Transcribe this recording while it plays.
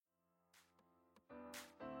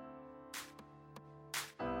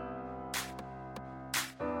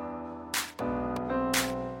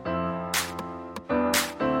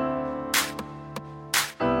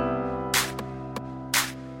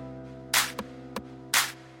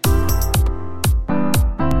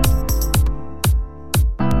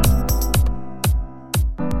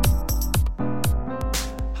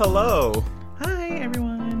Hello. Hi,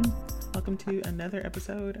 everyone. Welcome to another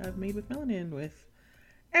episode of Made with Melanin with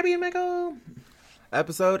Abby and Michael.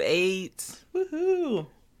 Episode 8. Woohoo.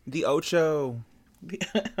 The Ocho.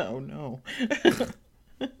 Oh, no.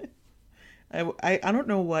 I don't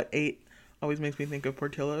know what 8 always makes me think of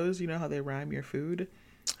Portillo's. You know how they rhyme your food?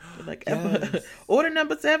 They're like, Yes. order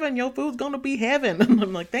number 7, your food's gonna be heaven. And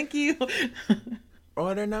I'm like, thank you.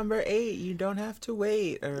 Order number 8. You don't have to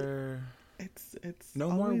wait. Or It's no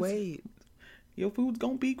more wait. Your food's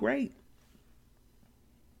gonna be great.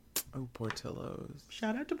 Oh, Portillo's.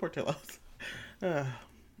 Shout out to Portillo's.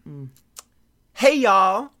 Hey,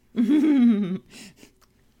 y'all.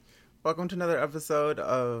 Welcome to another episode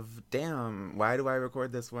of Damn, why do I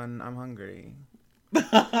record this when I'm hungry?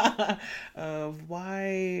 Of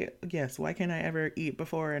why can't I ever eat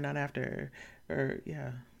before and not after? Or,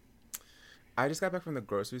 yeah. I just got back from the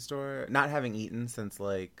grocery store, not having eaten since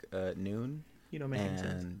like noon. You don't make any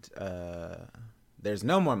sense. And there's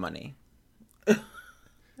no more money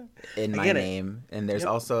in my get it. name. And there's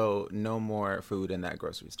also no more food in that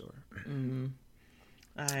grocery store.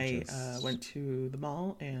 I went to the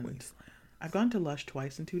mall and Wasteland. I've gone to Lush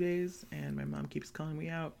twice in 2 days and my mom keeps calling me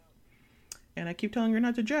out. And I keep telling her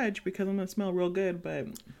not to judge because I'm going to smell real good, but...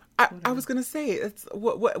 I was gonna say, it's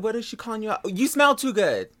what is she calling you out? You smell too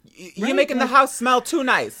good. You're Right? making the house smell too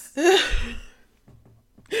nice. You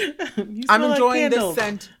I'm smell like enjoying this candles.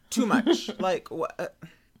 scent too much. Like what? I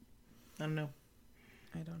don't know.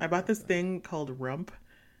 I don't. I bought this thing called Rump,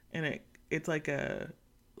 and it's like a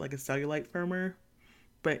cellulite firmer,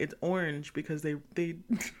 but it's orange because they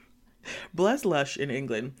bless Lush in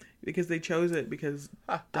England because they chose it because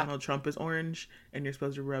Donald Trump is orange and you're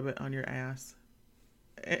supposed to rub it on your ass.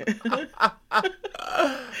 I was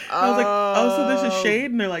like, oh, so this is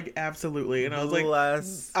shade? And they're like, absolutely. And I was like,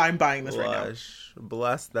 I'm buying this right Lush.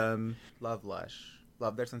 Bless them. Love Lush.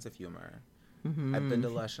 Love their sense of humor. now. I've been to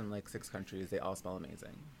Lush in like 6 countries. They all smell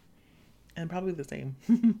amazing. And probably the same.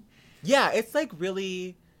 Yeah, it's like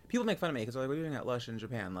really. People make fun of me because they're like, "What are you doing at Lush in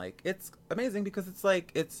Japan?" Like, it's amazing because it's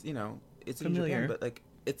like it's in Familiar. Japan, but like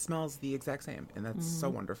it smells the exact same, and that's so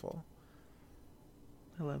wonderful.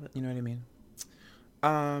 I love it. You know what I mean?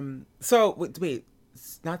 So wait,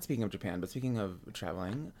 not speaking of Japan, but speaking of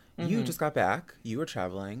traveling, you just got back. You were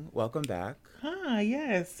traveling. Welcome back. Ah,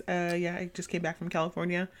 yes. Yeah, I just came back from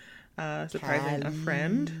California, surprising a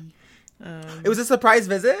friend. It was a surprise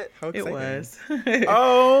visit. How It exciting. was.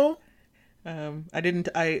 Oh.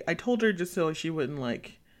 I told her just so she wouldn't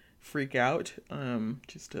like freak out.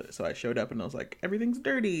 So I showed up and I was like, everything's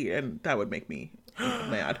dirty, and that would make me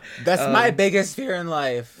mad. That's my biggest fear in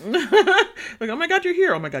life. Like, oh my god, you're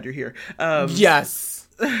here. Oh my god, you're here. Yes.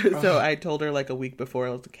 So I told her like a week before, I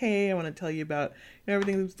was like, hey, I want to tell you about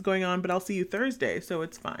everything that's going on, but I'll see you Thursday, so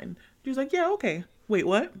it's fine. She was like, yeah, okay. Wait,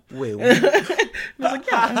 what? Wait. And I was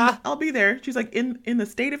like, yeah, I'll be there. She's like, in the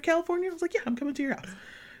state of California? I was like, yeah, I'm coming to your house.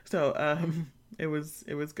 So it was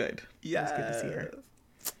good. Yeah. It was good to see her.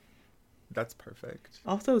 That's perfect.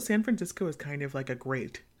 Also, San Francisco is kind of like a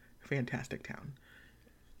great, fantastic town.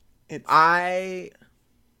 It's Trying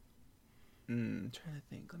to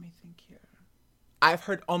think. Let me think here. I've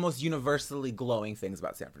heard almost universally glowing things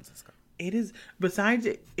about San Francisco. It is, besides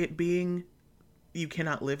it being, you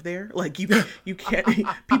cannot live there. Like you can't.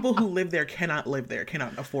 People who live there cannot live there.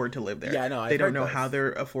 Cannot afford to live there. Yeah, no, they I've don't heard know this. how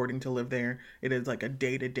they're affording to live there. It is like a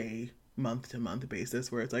day-to-day, month-to-month basis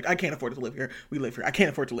where it's like, I can't afford to live here. We live here. I can't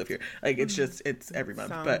afford to live here. Like it's every month.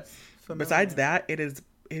 Sounds But familiar. besides that, it is.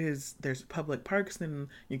 There's public parks and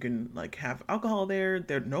you can like have alcohol there.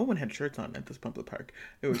 No one had shirts on at this public park.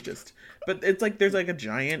 It was just, but it's like there's like a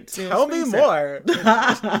giant. Tell me space more.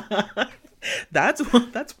 That's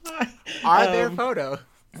why. Are there photos?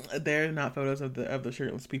 They're not photos of the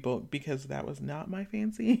shirtless people because that was not my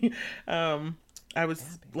fancy. I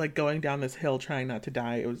was like going down this hill trying not to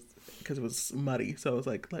die. It was because it was muddy, so I was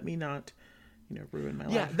like, let me not, ruin my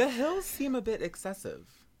Yeah, life. the hills seem a bit excessive.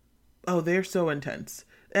 Oh, they're so intense.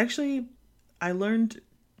 Actually, I learned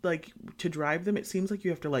like to drive them. It seems like you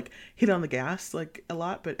have to like hit on the gas like a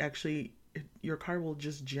lot, but actually your car will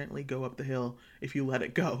just gently go up the hill if you let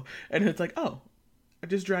it go. And it's like, oh,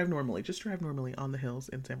 just drive normally. Just drive normally on the hills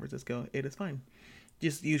in San Francisco. It is fine.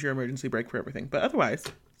 Just use your emergency brake for everything. But otherwise,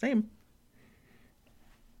 same.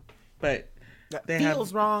 But That they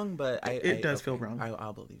feels have, wrong, but it does feel wrong.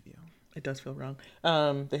 I'll believe you. It does feel wrong.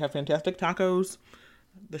 They have fantastic tacos.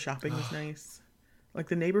 The shopping is nice. Like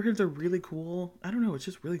the neighborhoods are really cool. I don't know. It's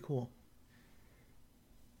just really cool.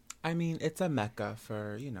 I mean, it's a mecca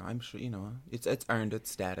for, I'm sure, it's earned its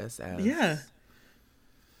status as. Yeah.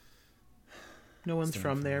 No one's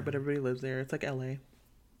from there, but everybody lives there. It's like LA.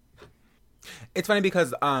 It's funny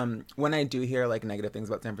because when I do hear like negative things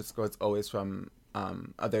about San Francisco, it's always from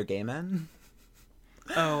other gay men.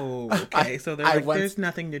 Oh, okay. So they're like, there's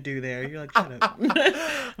nothing to do there. You're like, shut up.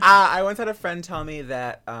 I once had a friend tell me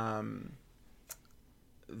that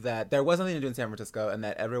that there was nothing to do in San Francisco, and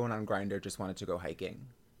that everyone on Grindr just wanted to go hiking.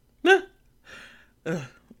 We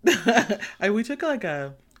took like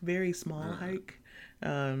a very small hike,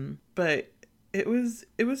 but it was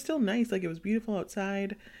still nice. Like, it was beautiful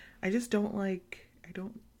outside. I don't like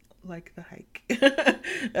the hike.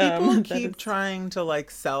 People keep trying to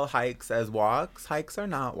like sell hikes as walks. Hikes are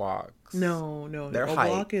not walks. No, they're a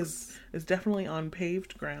hikes. walk is definitely on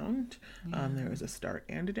paved ground. There is a start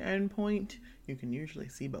and an end point. You can usually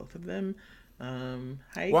see both of them.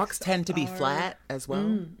 Hikes Walks tend to be flat as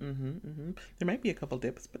well. There might be a couple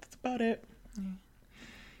dips, but that's about it.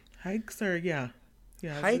 Hikes are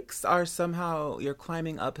Hikes are somehow you're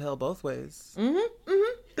climbing uphill both ways.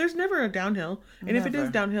 There's never a downhill, and if it is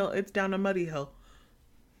downhill, it's down a muddy hill.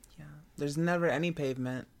 Yeah, there's never any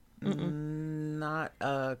pavement. Not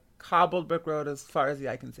a cobbled brick road as far as the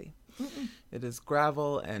eye can see. It is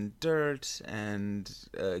gravel and dirt and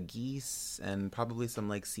geese and probably some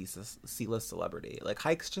like C-list celebrity. Like,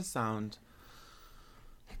 hikes just sound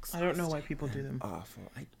exhausting. I don't know why people do them. Awful.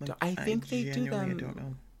 I think they do them. I don't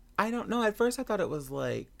know. I don't know. At first, I thought it was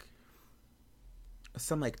like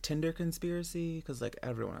some like Tinder conspiracy, because like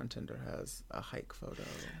everyone on Tinder has a hike photo.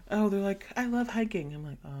 Oh, they're like, I love hiking. I'm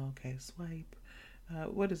like, oh, okay, swipe.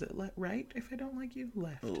 What is it? Right? If I don't like you,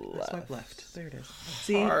 left. Swipe left. There it is.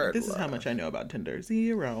 See, this is how much I know about Tinder.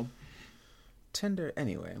 0. Tinder.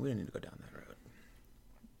 Anyway, we don't need to go down that road.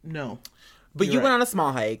 No. But you went on a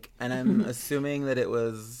small hike, and I'm assuming that it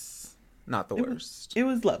was not the worst. It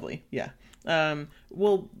was lovely. Yeah.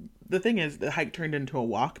 Well, the thing is, the hike turned into a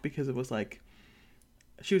walk because it was like,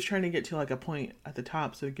 she was trying to get to like a point at the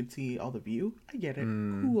top so we could see all the view. I get it.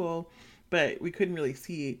 Cool. But we couldn't really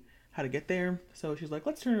see how to get there. So she's like,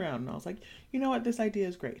 let's turn around. And I was like, you know what? This idea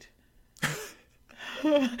is great.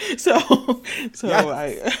 so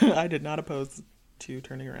yes. I did not oppose to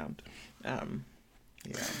turning around. Yeah.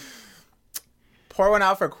 Pour one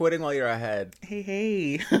out for quitting while you're ahead.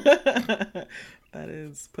 Hey. That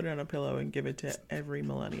is, put it on a pillow and give it to every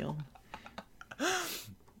millennial.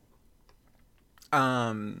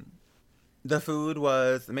 The food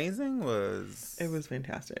was amazing. It was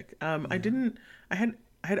fantastic. I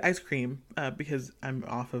had ice cream because I'm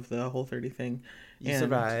off of the Whole30 thing. You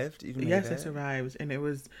survived. You made yes, it. I survived, and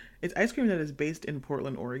it's ice cream that is based in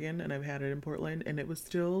Portland, Oregon, and I've had it in Portland, and it was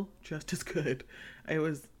still just as good. It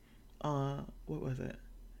was, what was it?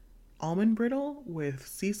 Almond brittle with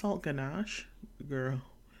sea salt ganache, girl.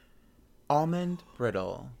 Almond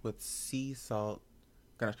brittle with sea salt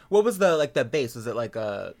ganache. What was the base? Was it like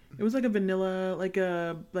a? It was like a vanilla, like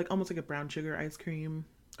almost like a brown sugar ice cream.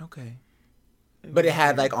 Okay. But it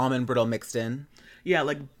had like almond brittle mixed in? Yeah,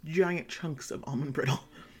 like giant chunks of almond brittle.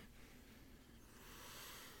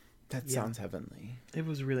 That sounds heavenly. It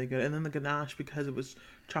was really good. And then the ganache, because it was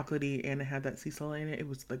chocolatey and it had that sea salt in it, it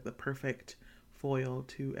was like the perfect foil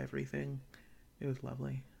to everything. It was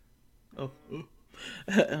lovely. Oh.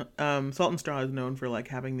 Salt and Straw is known for like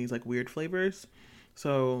having these like weird flavors.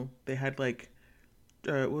 So they had like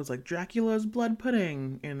it was like Dracula's blood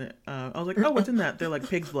pudding, and I was like, oh, what's in that? They're like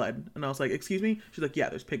pig's blood, and I was like, excuse me? She's like, yeah,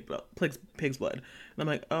 there's pig's blood, and I'm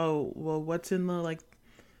like, oh, well, what's in what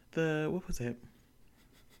was it?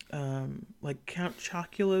 Like Count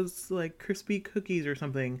Chocula's like crispy cookies or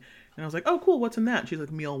something, and I was like, oh, cool, what's in that? She's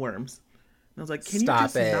like, mealworms. And I was like, can Stop you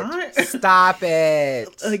just it. not? Stop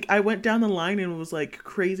it. Like, I went down the line and it was like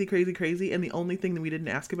crazy. And the only thing that we didn't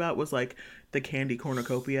ask about was like the candy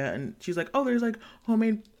cornucopia. And she's like, oh, there's like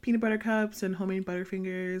homemade peanut butter cups and homemade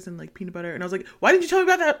Butterfingers and like peanut butter. And I was like, why didn't you tell me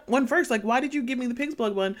about that one first? Like, why did you give me the pig's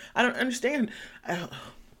blood one? I don't understand.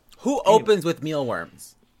 Who opens with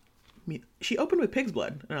mealworms? She opened with pig's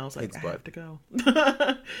blood. And I was like, Pig's blood. I have to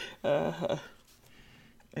go.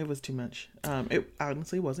 It was too much. It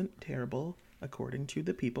honestly wasn't terrible, according to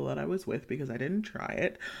the people that I was with, because I didn't try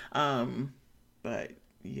it. But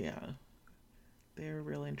yeah, they were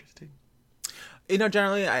real interesting. You know,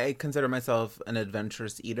 generally I consider myself an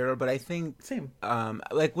adventurous eater, but I think same.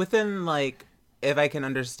 Like within like, if I can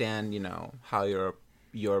understand, you know, how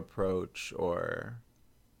your approach or,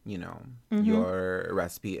 you know, your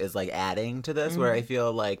recipe is like adding to this, where I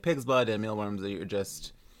feel like pig's blood and mealworms,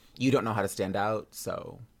 you don't know how to stand out,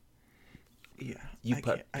 so yeah, you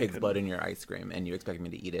put pig's blood in your ice cream and you expect me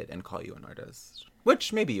to eat it and call you an artist,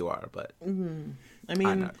 which maybe you are, but I mean,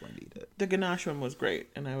 I'm not going to eat it. The ganache one was great,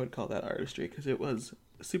 and I would call that artistry because it was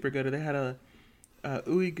super good. They had a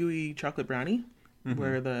ooey gooey chocolate brownie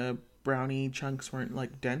where the brownie chunks weren't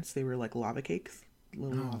like dense; they were like lava cakes,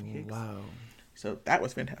 little lava cakes. Wow. So that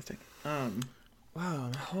was fantastic. Wow,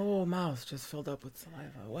 my whole mouth just filled up with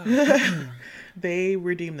saliva. Wow. They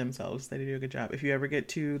redeemed themselves. They did a good job. If you ever get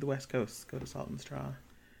to the West Coast, go to Salt and Straw.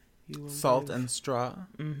 You will Salt live. and straw.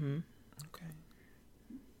 Mm-hmm. Okay.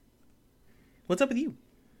 What's up with you?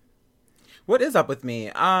 What is up with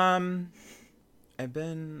me? I've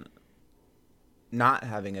been not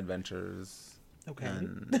having adventures Okay.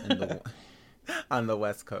 on the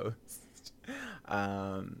West Coast.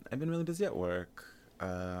 I've been really busy at work.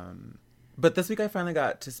 But this week I finally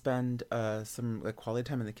got to spend some like quality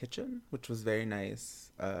time in the kitchen, which was very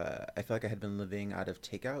nice. I feel like I had been living out of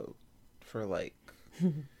takeout for like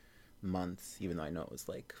months, even though I know it was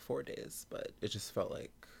like 4 days, but it just felt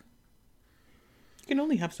like You can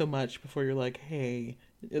only have so much before you're like, hey,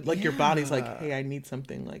 like your body's like, hey, I need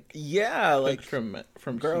something like like from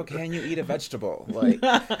girl, here. can you eat a vegetable? Like,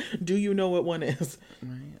 Do you know what one is?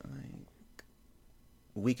 right? Like,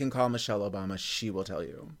 we can call Michelle Obama; she will tell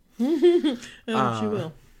you. She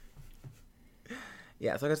will.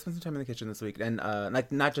 Yeah, so I got to spend some time in the kitchen this week, and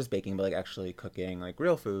like not just baking, but like actually cooking like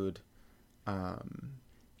real food.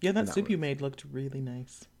 Yeah, that soup you made looked really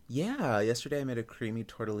nice. Yeah, yesterday I made a creamy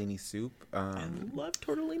tortellini soup. I love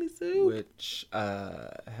tortellini soup. Which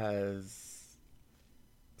has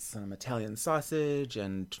some Italian sausage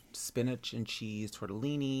and spinach and cheese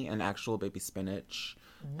tortellini and actual baby spinach.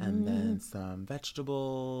 And then some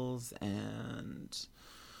vegetables and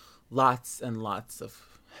lots and lots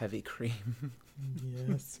of heavy cream.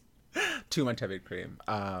 Yes. Too much heavy cream.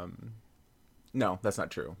 No, that's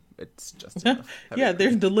not true. It's just enough heavy Yeah,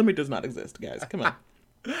 cream. the limit does not exist, guys. Come on.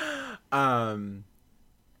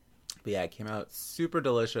 But yeah, it came out super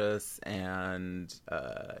delicious, and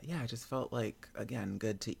yeah, I just felt like, again,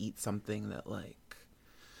 good to eat something that like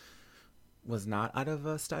was not out of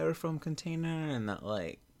a styrofoam container, and that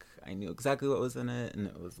like I knew exactly what was in it, and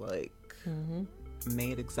it was like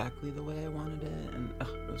made exactly the way I wanted it, and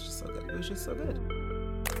it was just so good. It was just so good.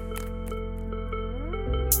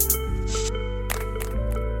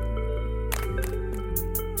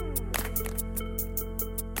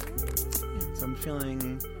 So I'm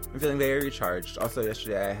feeling very recharged. Also,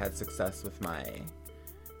 yesterday I had success with my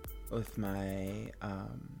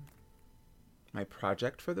my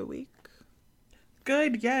project for the week.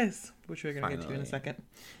 Good, yes. Which we're going to get to in a Finally. second.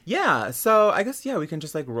 Yeah, so I guess we can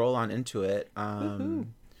just like roll on into it. Woohoo.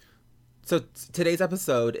 So today's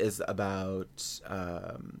episode is about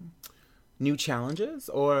new challenges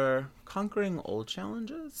or conquering old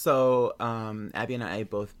challenges. So Abby and I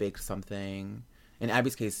both baked something. In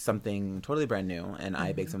Abby's case, something totally brand new, and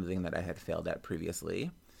I baked something that I had failed at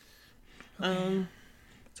previously. So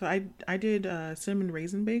I did cinnamon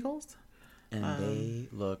raisin bagels. And they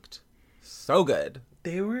looked so good.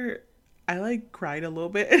 I like cried a little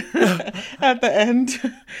bit at the end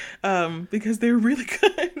because they were really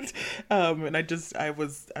good. And I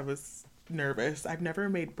was nervous. I've never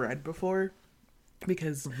made bread before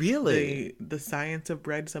because Really? the science of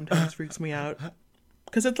bread sometimes freaks me out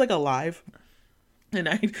because it's like alive. And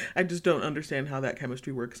I just don't understand how that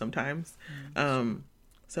chemistry works sometimes.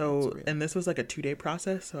 So, and this was like a 2-day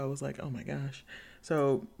process. So I was like, oh my gosh.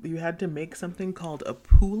 So you had to make something called a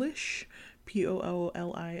poolish,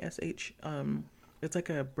 Poolish. It's like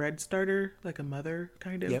a bread starter, like a mother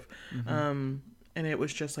kind of. Yep. And it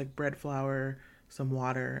was just like bread flour, some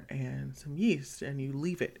water, and some yeast. And you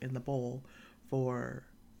leave it in the bowl for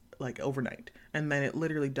like overnight. And then it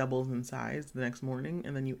literally doubles in size the next morning.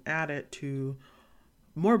 And then you add it to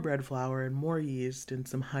more bread flour and more yeast and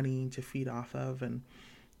some honey to feed off of and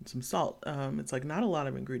some salt. It's like not a lot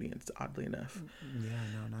of ingredients, oddly enough. Yeah,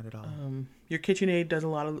 no, not at all. Your KitchenAid does a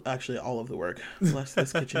lot of, actually all of the work. Bless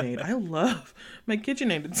this KitchenAid. I love my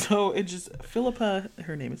KitchenAid. So it just, Philippa,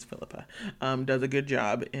 her name is Philippa, does a good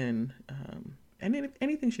job in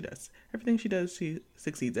anything she does. Everything she does, she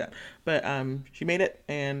succeeds at. But she made it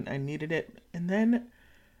and I needed it. And then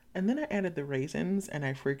I added the raisins and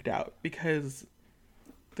I freaked out because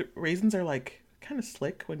the raisins are like kind of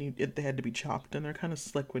slick when they had to be chopped, and they're kind of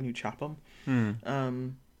slick when you chop them.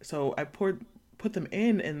 So I put them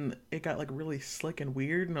in, and it got like really slick and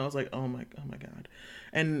weird, and I was like, oh my god.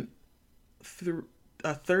 And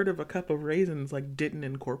a third of a cup of raisins like didn't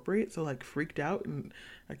incorporate, so like freaked out, and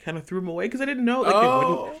I kind of threw them away because I didn't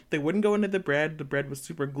know they wouldn't go into the bread. The bread was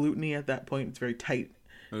super gluteny at that point. It's very tight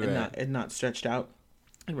and not stretched out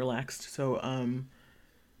and relaxed. So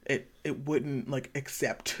it wouldn't like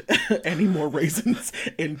accept any more raisins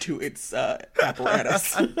into its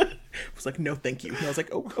apparatus. It was like, no, thank you. And I was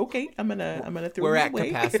like, oh, okay, I'm gonna throw We're them at away.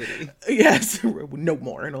 capacity. Yes, no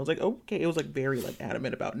more. And I was like, okay. It was like very like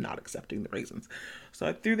adamant about not accepting the raisins. So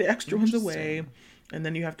I threw the extra ones away, and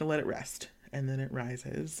then you have to let it rest, and then it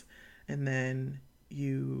rises, and then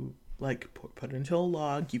you like put it into a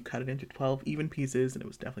log. You cut it into 12 even pieces, and it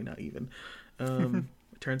was definitely not even.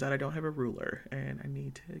 Turns out I don't have a ruler, and I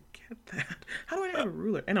need to get that. How do I not have a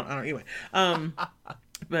ruler? I don't anyway.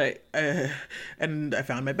 But and I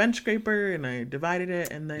found my bench scraper, and I divided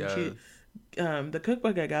it, and then she, the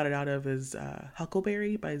cookbook I got it out of is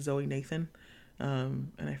Huckleberry by Zoe Nathan,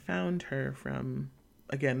 and I found her from.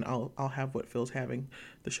 Again, I'll have what Phil's having,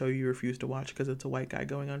 the show you refuse to watch because it's a white guy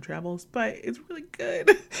going on travels, but it's really good.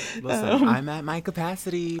 Listen, I'm at my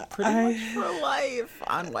capacity pretty much for life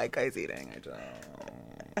on white guys eating.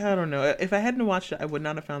 I don't know. If I hadn't watched it, I would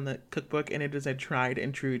not have found the cookbook, and it is a tried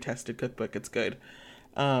and true tested cookbook. It's good.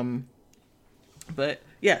 But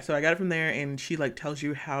yeah, so I got it from there, and she like tells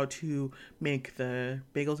you how to make the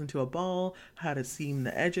bagels into a ball, how to seam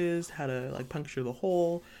the edges, how to like puncture the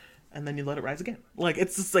hole, and then you let it rise again. Like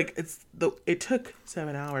it's just like it took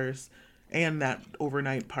 7 hours and that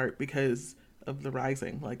overnight part because of the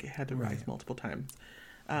rising. Like it had to rise multiple times.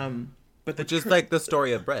 But just like the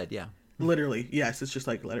story of bread, yeah. Literally, yes. It's just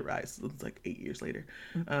like let it rise. It's like 8 years later.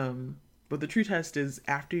 But the true test is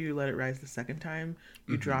after you let it rise the second time,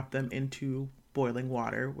 you drop them into boiling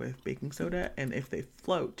water with baking soda, and if they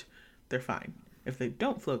float, they're fine. If they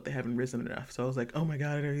don't float, they haven't risen enough. So I was like, oh my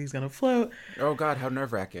God, he's gonna float. Oh God, how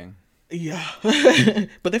nerve-wracking. Yeah.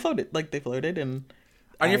 But they floated. Like they floated, and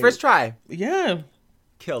on your first try. Yeah.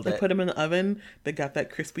 Killed it. I put them in the oven. They got that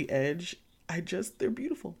crispy edge. They're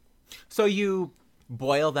beautiful. So you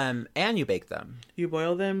boil them and you bake them. You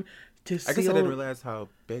boil them to seal. I guess I didn't realize how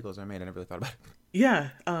bagels are made. I never really thought about it. Yeah.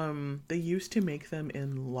 They used to make them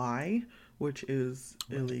in lye, which is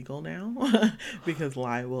illegal now because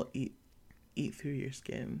lye will eat through your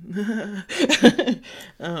skin.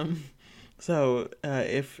 So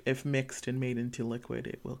if mixed and made into liquid,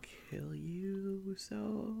 it will kill you.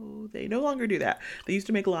 So they no longer do that. They used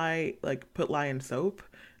to make lye, like put lye in soap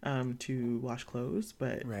to wash clothes,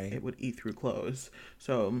 but it would eat through clothes.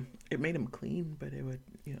 So it made them clean, but it would,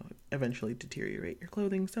 eventually deteriorate your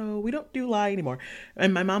clothing. So we don't do lye anymore.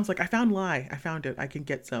 And my mom's like, I found lye. I found it. I can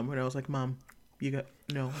get some. And I was like, Mom, you're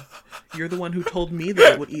the one who told me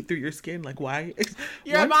that it would eat through your skin. Like, why?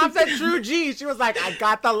 Your mom's a true G. She was like, I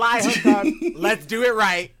got the lye hooked up. Let's do it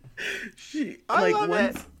right.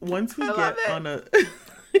 Once we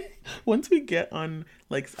get on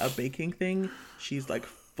like a baking thing, she's like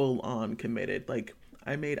full on committed. Like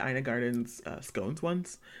I made Ina Garden's scones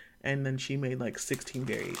once, and then she made like 16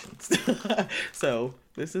 variations. So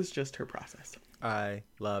this is just her process. I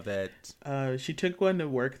love it. She took one to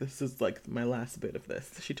work. This is like my last bit of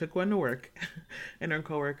this. She took one to work, and her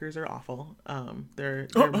coworkers are awful. They're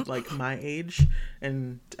like my age,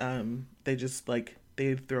 and they just like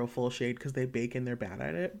they throw full shade because they bake and they're bad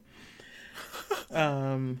at it.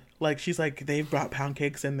 Like she's like, they've brought pound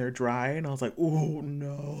cakes and they're dry, and I was like, oh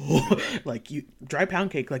no, like you dry pound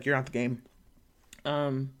cake, like you're out the game.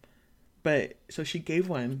 But so she gave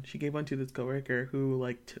one to this coworker who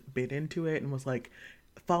like bit into it and was like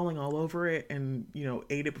falling all over it, and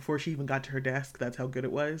ate it before she even got to her desk. That's how good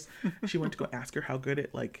it was. She went to go ask her how good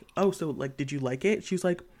it did you like it? She was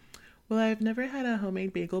like, well, I've never had a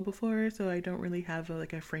homemade bagel before, so I don't really have a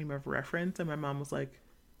frame of reference. And my mom was like,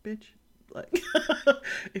 bitch, like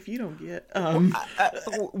if you don't get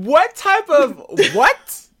what type of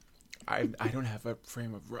what? I don't have a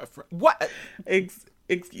frame of reference. What?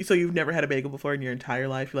 So you've never had a bagel before in your entire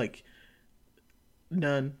life? Like,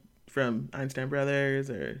 none from Einstein Brothers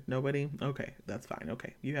or nobody? Okay, that's fine.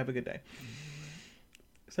 Okay, you have a good day.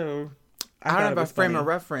 So I don't have a frame of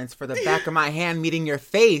reference for the back of my hand meeting your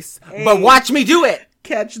face, but watch me do it.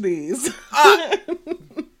 Catch these.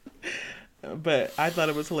 But I thought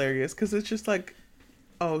it was hilarious because it's just like,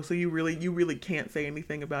 oh, so you really can't say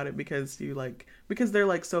anything about it because they're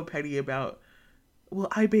like so petty about, well,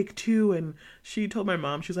 I bake too, and she told my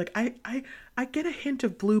mom, she's like, I get a hint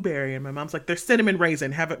of blueberry, and my mom's like, there's cinnamon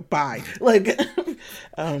raisin, have it, bye. Like,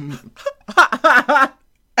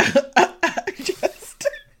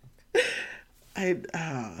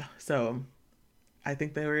 so I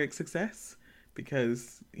think they were a success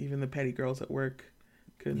because even the petty girls at work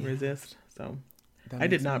couldn't resist. So I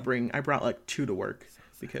brought like 2 to work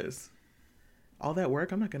because all that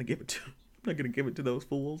work, I'm not going to give it to those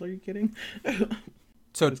fools. Are you kidding?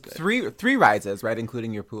 So three rises, right?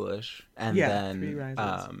 Including your poolish. And then 3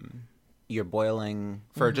 rises. you're boiling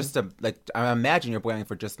for just I imagine you're boiling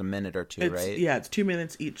for just a minute or two, right? Yeah, it's 2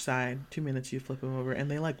 minutes each side. 2 minutes you flip them over, and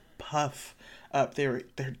they like puff up. They're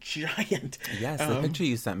giant. Yes, the picture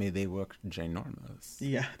you sent me, they look ginormous.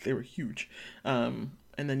 Yeah, they were huge. And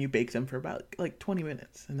then you bake them for about like 20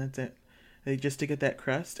 minutes, and that's it. Just to get that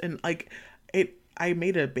crust. And like I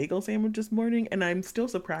made a bagel sandwich this morning, and I'm still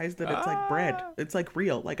surprised that it's like bread. It's like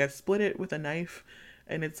real. Like I split it with a knife,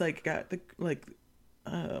 and it's like got the like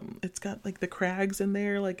it's got like the crags in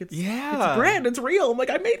there. Like it's bread. It's real. I'm like,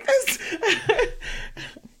 I made this.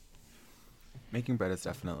 Making bread is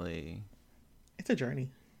definitely, it's a journey.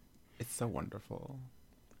 It's so wonderful.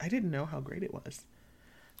 I didn't know how great it was.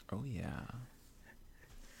 Oh yeah.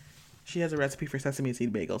 She has a recipe for sesame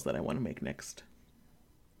seed bagels that I want to make next.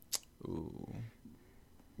 Ooh.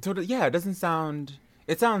 So yeah, it doesn't sound.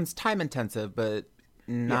 It sounds time intensive, but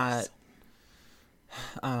not.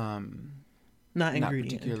 Not Not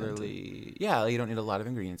particularly. intensive. Yeah, you don't need a lot of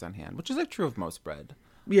ingredients on hand, which is like true of most bread.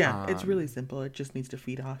 Yeah, it's really simple. It just needs to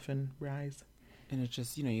feed off and rise. And it's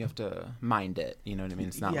just, you have to mind it. You know what I mean?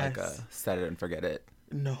 It's not like a set it and forget it.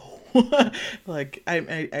 No. Like,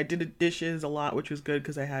 I did dishes a lot, which was good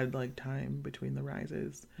because I had, like, time between the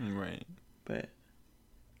rises. Right. But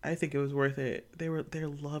I think it was worth it. They're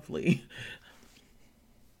lovely.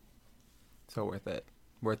 So worth it.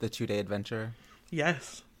 Worth the 2-day adventure?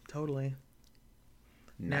 Yes, totally.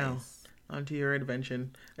 Nice. Now, onto your adventure,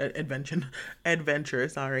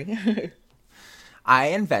 sorry. I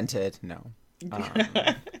invented, no.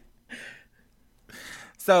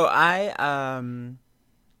 So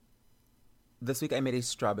this week I made a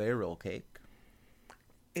strawberry roll cake.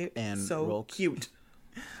 It's so cute.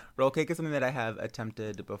 Roll cake is something that I have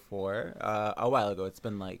attempted before a while ago. It's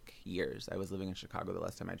been like years. I was living in Chicago the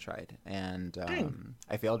last time I tried. And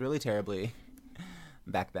I failed really terribly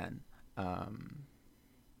back then.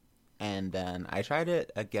 And then I tried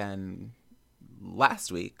it again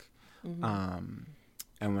last week. Mm-hmm.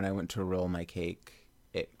 And when I went to roll my cake,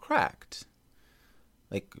 it cracked.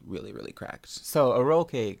 Like, really, really cracked. So a roll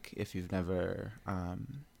cake, if you've never...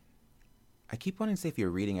 I keep wanting to say if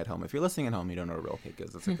you're reading at home. If you're listening at home, you don't know what a roll cake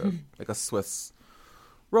is. It's like a Swiss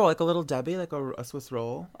roll, like a little Debbie, like a Swiss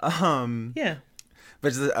roll. Yeah. But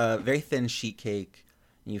it's a very thin sheet cake.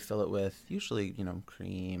 And you fill it with usually,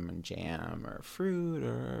 cream and jam or fruit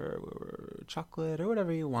or chocolate or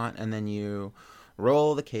whatever you want. And then you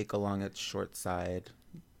roll the cake along its short side.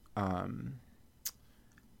 And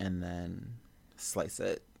then slice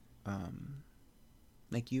it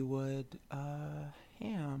like you would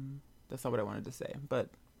ham. That's not what I wanted to say. But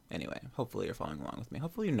anyway, hopefully you're following along with me.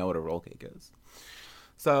 Hopefully you know what a roll cake is.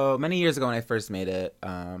 So many years ago when I first made it,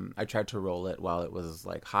 I tried to roll it while it was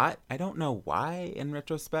like hot. I don't know why in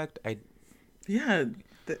retrospect. Yeah.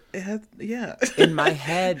 In my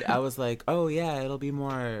head, I was like, oh yeah, it'll be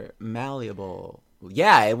more malleable.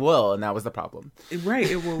 Yeah, it will. And that was the problem. Right.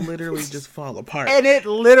 It will literally just fall apart. And it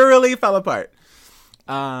literally fell apart.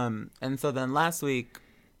 And so then last week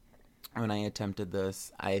when I attempted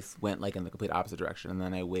this, I went like in the complete opposite direction. And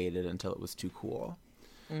then I waited until it was too cool.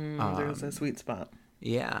 There's a sweet spot.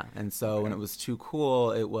 Yeah. And so when it was too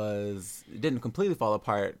cool, it didn't completely fall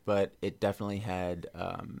apart, but it definitely had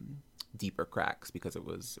deeper cracks because it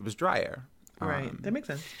was drier. Right. That makes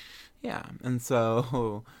sense. Yeah. And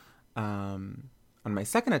so on my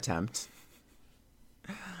second attempt,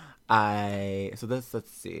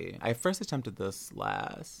 let's see. I first attempted this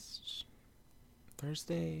last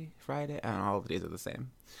Thursday, Friday. I don't know, all the days are the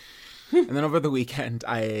same. And then over the weekend,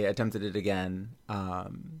 I attempted it again.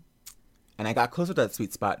 And I got closer to that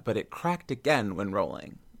sweet spot, but it cracked again when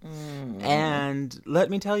rolling. And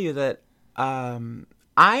let me tell you that I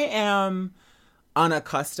am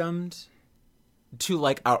unaccustomed to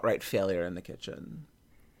like outright failure in the kitchen.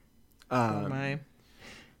 Oh my.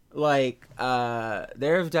 Like,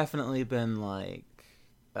 there have definitely been like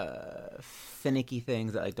finicky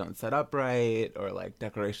things that like don't set up right, or like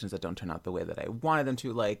decorations that don't turn out the way that I wanted them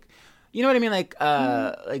to. Like, you know what I mean? Like,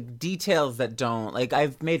 like details that don't, like,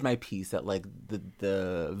 I've made my peace that like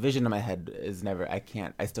the vision in my head is never,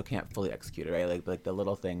 I still can't fully execute it, right? Like the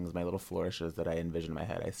little things, my little flourishes that I envision in my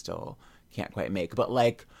head, I still can't quite make. But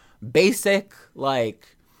like basic,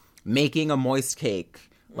 like making a moist cake,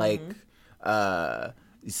 like,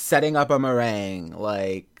 setting up a meringue,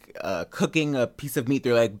 like cooking a piece of meat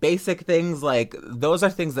through, like basic things, like those are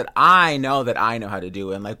things that I know how to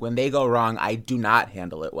do, and like when they go wrong, I do not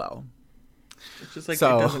handle it well. It's just like it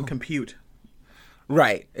doesn't compute.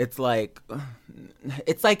 Right. It's like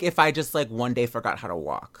if I just like one day forgot how to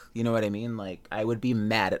walk. You know what I mean? Like I would be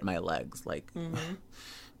mad at my legs. Like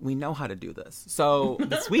we know how to do this. So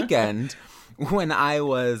this weekend when I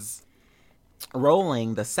was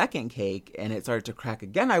rolling the second cake and it started to crack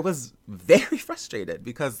again, I was very frustrated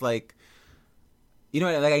because, like, you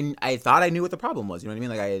know, like I thought I knew what the problem was. You know what I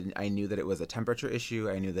mean? Like I knew that it was a temperature issue.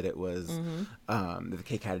 I knew that it was that the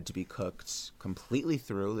cake had to be cooked completely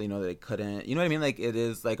through. You know, that it couldn't. You know what I mean? Like it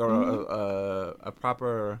is like a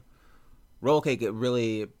proper roll cake. It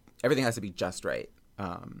really, everything has to be just right.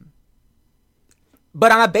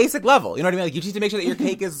 But on a basic level, you know what I mean? Like you need to make sure that your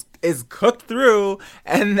cake is cooked through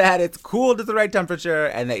and that it's cooled at the right temperature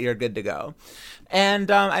and that you're good to go. And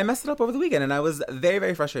I messed it up over the weekend and I was very,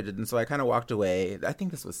 very frustrated. And so I kind of walked away. I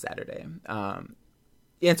think this was Saturday. And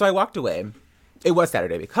so I walked away. It was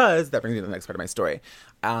Saturday because that brings me to the next part of my story.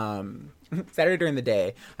 Saturday during the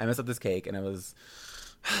day, I messed up this cake and I was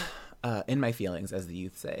in my feelings, as the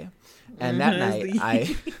youth say. And that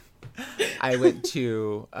night, I went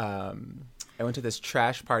to this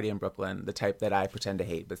trash party in Brooklyn, the type that I pretend to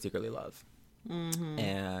hate but secretly love. Mm-hmm.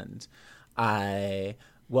 And I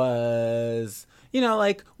was, you know,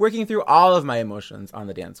 like working through all of my emotions on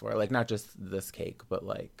the dance floor. Like not just this cake, but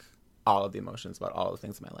like all of the emotions about all the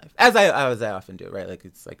things in my life. As I often do, right? Like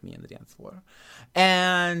it's like me and the dance floor.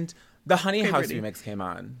 And the Honey House remix came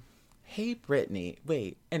on. Hey, Brittany.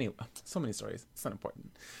 Wait, anyway, so many stories. It's not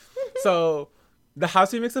important. So the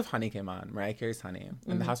house remix of Honey came on, Mariah Carey's Honey.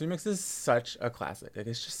 And the house remix is such a classic. Like,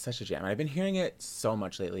 it's just such a jam. And I've been hearing it so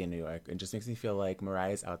much lately in New York. It just makes me feel like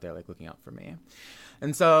Mariah's out there, like, looking out for me.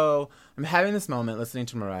 And so I'm having this moment listening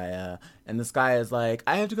to Mariah. And this guy is like,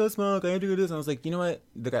 I have to go smoke. I have to go do this. And I was like, you know what?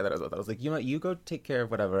 The guy that I was with, I was like, you know what? You go take care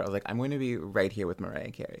of whatever. I was like, I'm going to be right here with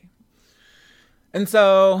Mariah Carey. And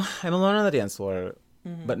so I'm alone on the dance floor,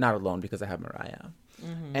 but not alone because I have Mariah.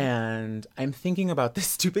 Mm-hmm. And I'm thinking about this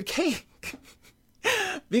stupid cake.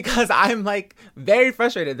 Because I'm, like, very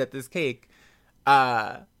frustrated that this cake,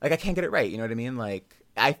 like, I can't get it right. You know what I mean? Like,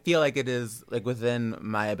 I feel like it is, like, within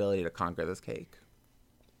my ability to conquer this cake.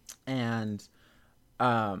 And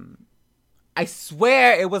I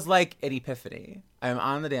swear it was, like, an epiphany. I'm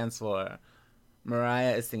on the dance floor.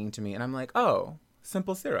 Mariah is singing to me. And I'm like, oh,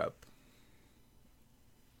 simple syrup.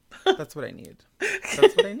 That's what I need.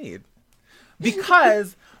 That's what I need.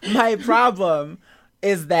 Because my problem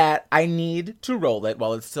is that I need to roll it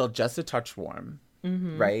while it's still just a touch warm,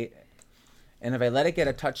 right? And if I let it get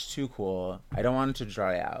a touch too cool, I don't want it to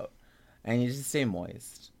dry out. I need it to stay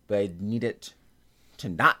moist, but I need it to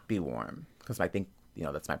not be warm because I think, you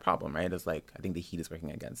know, that's my problem, right? It's like, I think the heat is working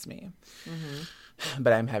against me. Mm-hmm.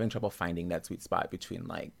 But I'm having trouble finding that sweet spot between,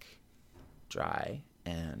 like, dry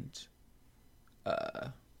and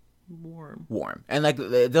warm. And, like,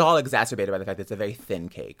 they're all exacerbated by the fact that it's a very thin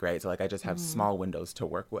cake, right? So, like, I just have small windows to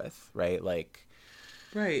work with, right? Like,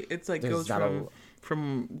 right. It's like goes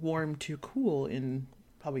from warm to cool in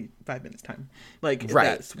probably 5 minutes time. Like,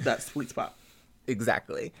 right. that sweet spot.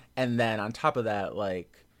 Exactly. And then on top of that,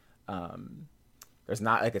 like, there's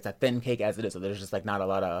not, like, it's a thin cake as it is. So there's just, like, not a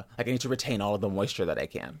lot of, like, I need to retain all of the moisture that I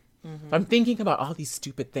can. Mm-hmm. So I'm thinking about all these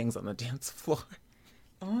stupid things on the dance floor.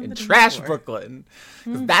 In trash Brooklyn,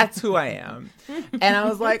 because that's who I am. And I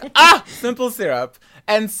was like, simple syrup.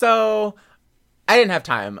 And so I didn't have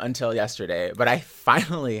time until yesterday, but I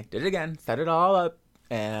finally did it again, set it all up,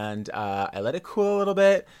 and I let it cool a little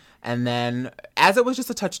bit. And then as it was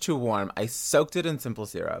just a touch too warm, I soaked it in simple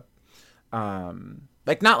syrup.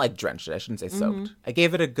 Like, not like drenched it, I shouldn't say soaked. I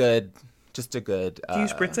gave it a good. Do you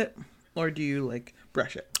spritz it? Or do you, like,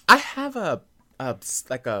 brush it? I have a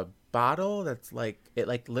bottle that's like, it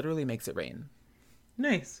like literally makes it rain.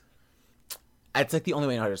 Nice. It's like the only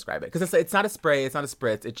way I know how to describe it, because it's not a spray, it's not a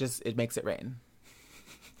spritz, it makes it rain.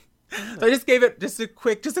 So I just gave it just a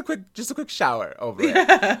quick shower over it,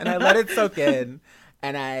 and I let it soak in,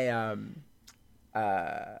 and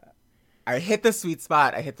I hit the sweet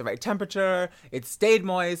spot, I hit the right temperature, it stayed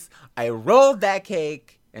moist, I rolled that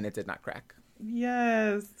cake, and it did not crack.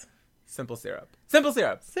 Yes. Simple syrup.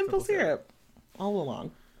 All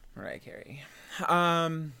along. Mariah Carey.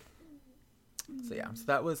 So yeah,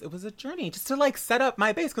 it was a journey just to, like, set up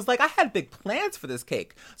my base, because, like, I had big plans for this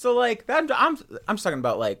cake. So, like, I'm just talking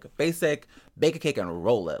about, like, basic, bake a cake and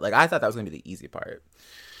roll it. Like, I thought that was gonna be the easy part.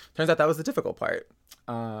 Turns out that was the difficult part.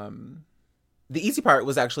 The easy part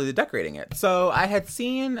was actually the decorating it. So I had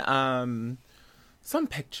seen some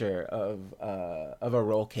picture of a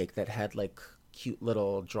roll cake that had, like, cute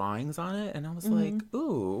little drawings on it, and I was like,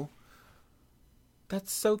 ooh,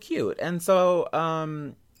 that's so cute. And so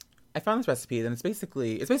I found this recipe, and it's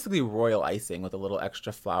basically royal icing with a little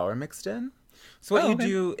extra flour mixed in. So what you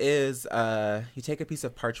do is you take a piece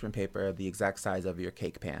of parchment paper the exact size of your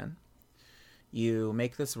cake pan. You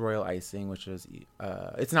make this royal icing, which is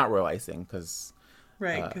it's not royal icing because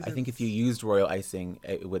Right. I think if you used royal icing,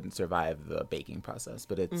 it wouldn't survive the baking process.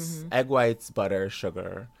 But it's egg whites, butter,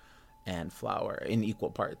 sugar, and flour in equal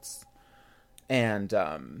parts. And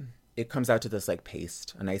it comes out to this like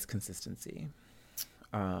paste, a nice consistency.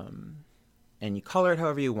 And you color it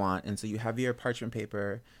however you want. And so you have your parchment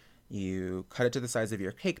paper, you cut it to the size of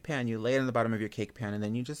your cake pan, you lay it on the bottom of your cake pan, and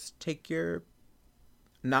then you just take your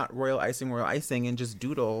not royal icing, and just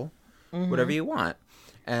doodle whatever you want.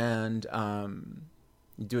 And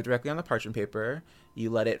you do it directly on the parchment paper.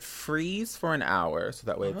 You let it freeze for an hour so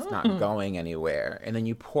that way it's not going anywhere. And then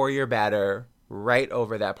you pour your batter right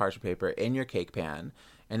over that parchment paper in your cake pan.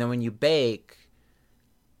 And then when you bake,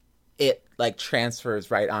 it like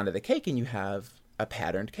transfers right onto the cake and you have a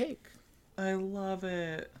patterned cake. I love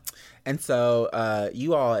it. And so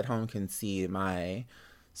you all at home can see my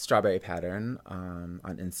strawberry pattern on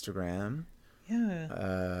Instagram.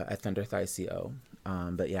 Yeah. At ThunderThighCO.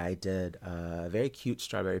 But yeah, I did a very cute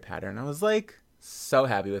strawberry pattern. I was like so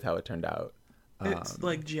happy with how it turned out. It's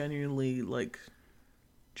like genuinely like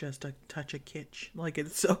just a touch of kitsch. Like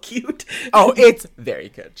it's so cute. Oh, it's very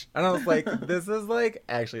kitsch. And I was like, this is like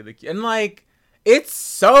actually the cute. And like, it's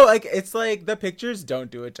so like, it's like the pictures don't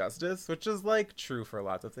do it justice, which is like true for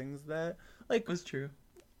lots of things that like It's true.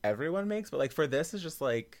 everyone makes. But like for this, it's just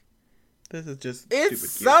like, This is just it's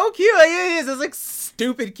stupid cute. so cute. Like, it is. It's like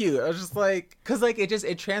stupid cute. I was just like, cause like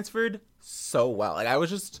it transferred so well. Like I was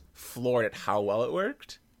just floored at how well it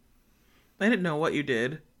worked. I didn't know what you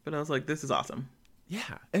did, but I was like, this is awesome.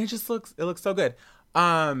 Yeah, and it looks so good.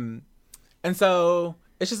 And so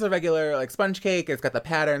it's just a regular like sponge cake. It's got the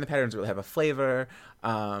pattern. The patterns really have a flavor.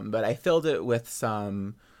 But I filled it with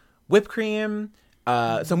some whipped cream.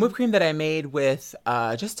 Some whipped cream that I made with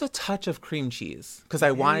just a touch of cream cheese because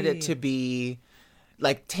I wanted it to be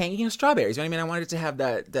like tangy, strawberries. You know what I mean? I wanted it to have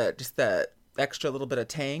that extra little bit of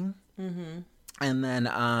tang. Mm-hmm. And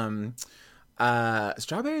then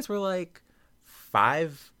strawberries were like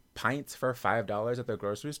 5 pints for $5 at the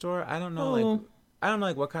grocery store. I don't know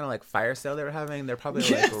like what kind of like fire sale they were having. They're probably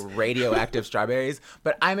like radioactive strawberries.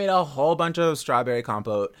 But I made a whole bunch of strawberry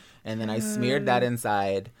compote and then I smeared that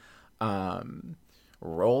inside.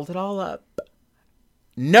 Rolled it all up.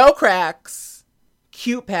 No cracks.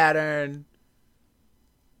 Cute pattern.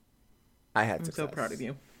 I had success. I'm so proud of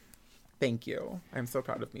you. Thank you. I'm so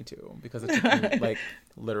proud of me too because it took me like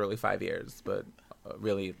literally 5 years, but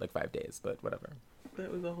really like 5 days, but whatever. That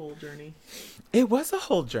was a whole journey. It was a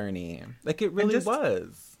whole journey. Like it really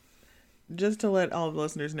was. Just to let all the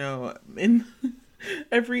listeners know, in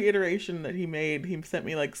every iteration that he made, he sent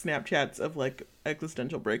me like Snapchats of like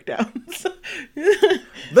existential breakdowns.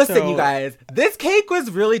 Listen, you guys, this cake was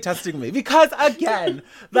really testing me because again,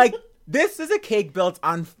 like this is a cake built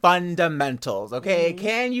on fundamentals, okay?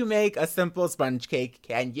 Can you make a simple sponge cake?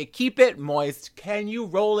 Can you keep it moist? Can you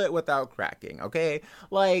roll it without cracking, okay?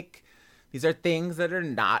 Like, these are things that are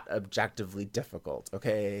not objectively difficult,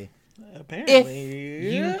 okay? Apparently.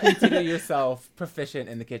 If you consider yourself proficient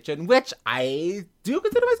in the kitchen, which I do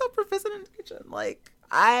consider myself proficient in the kitchen, like,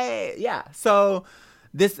 So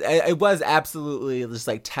this, it was absolutely just,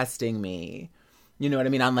 like, testing me. You know what I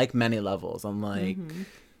mean? On, like, many levels. I'm like...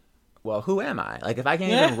 Well, who am I? Like, if I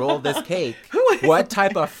can't even roll this cake, what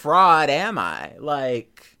type of fraud am I?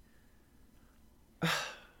 Like,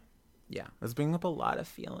 yeah, it was bringing up a lot of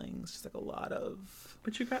feelings, just like a lot of...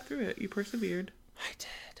 But you got through it. You persevered.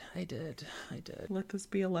 I did. Let this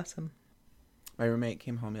be a lesson. My roommate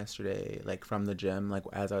came home yesterday, like, from the gym, like,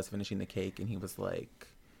 as I was finishing the cake, and he was like,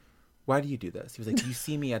 why do you do this? He was like, you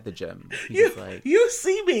see me at the gym. He was like, you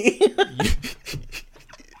see me.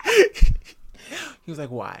 He was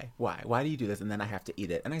like, why? Why do you do this? And then I have to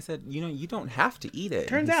eat it. And I said, you don't have to eat it.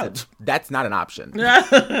 Turns out. Said, that's not an option.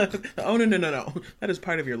 Oh, no. That is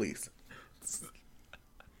part of your lease. It's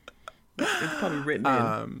probably written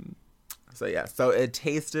in. So it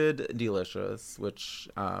tasted delicious, which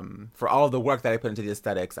for all of the work that I put into the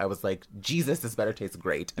aesthetics, I was like, Jesus, this better taste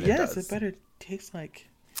great. And yes, it does. It better taste like,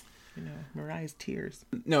 Mariah's tears.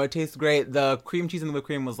 No, it tastes great. The cream cheese and the whipped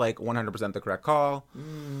cream was like 100% the correct call.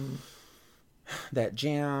 That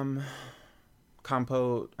jam,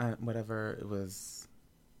 compote, whatever, it was...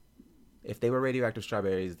 If they were radioactive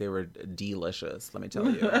strawberries, they were delicious, let me tell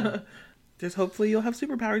you. Just hopefully you'll have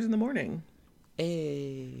superpowers in the morning.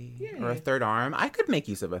 Or a third arm. I could make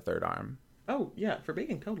use of a third arm. Oh, yeah, for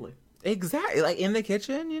baking, totally. Exactly. Like, in the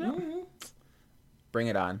kitchen, Bring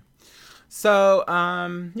it on. So,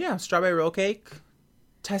 strawberry roll cake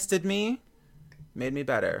tested me, made me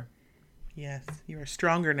better. Yes, you are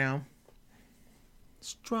stronger now.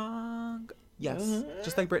 Strong. Yes.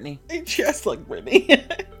 Just like Brittany. Just like Brittany.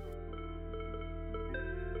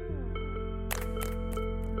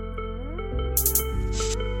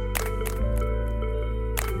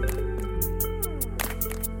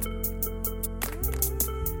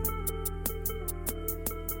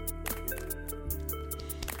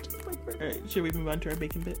 All right, should we move on to our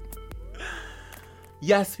bacon bit?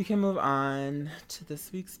 Yes, we can move on to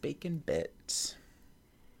this week's bacon bit.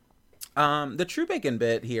 The true bacon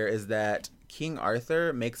bit here is that King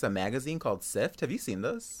Arthur makes a magazine called Sift. Have you seen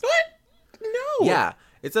this? What? No. Yeah.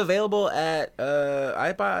 It's available at,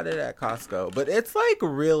 I bought it at Costco, but it's like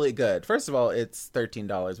really good. First of all, it's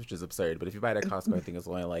 $13, which is absurd. But if you buy it at Costco, I think it's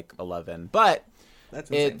only like $11. But That's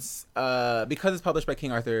insane. it's, because it's published by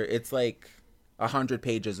King Arthur, it's like 100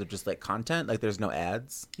 pages of just like content. Like there's no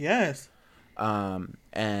ads. Yes.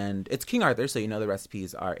 And it's King Arthur, so you know the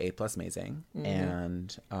recipes are A+ amazing. Mm-hmm.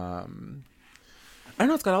 And, I don't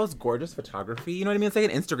know, it's got all this gorgeous photography. You know what I mean? It's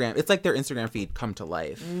like an Instagram. It's like their Instagram feed come to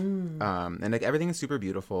life. And like everything is super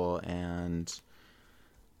beautiful. And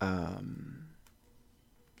I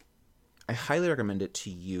highly recommend it to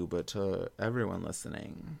you, but to everyone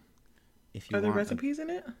listening, if you Are there want recipes in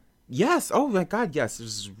it? Yes. Oh my God. Yes.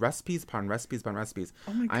 There's recipes upon recipes upon recipes.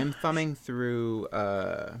 Oh my I'm gosh. thumbing through.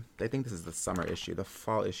 I think this is the summer issue. The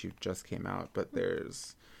fall issue just came out, but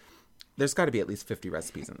there's got to be at least 50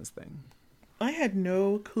 recipes in this thing. I had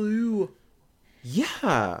no clue.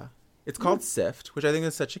 Yeah. It's called Sift, which I think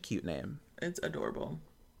is such a cute name. It's adorable.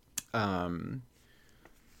 Love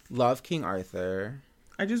King Arthur.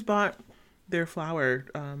 I just bought their flour,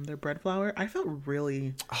 their bread flour. I felt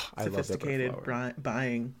really I love their bread sophisticated flour.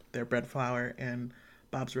 buying their bread flour and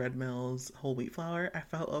Bob's Red Mill's whole wheat flour. I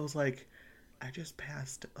was like, I just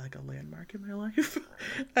passed like a landmark in my life.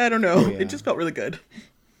 I don't know. Yeah. It just felt really good.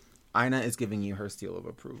 Ina is giving you her seal of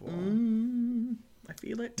approval. I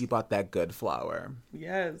feel it. You bought that good flour.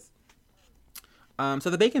 Yes. So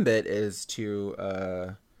the bacon bit is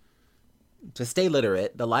to stay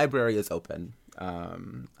literate. The library is open.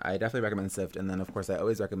 I definitely recommend Sift, and then of course I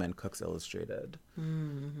always recommend Cooks Illustrated,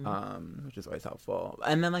 which is always helpful.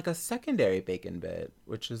 And then like a secondary bacon bit,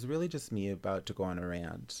 which is really just me about to go on a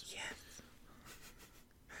rant. Yes.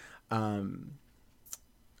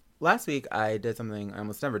 Last week I did something I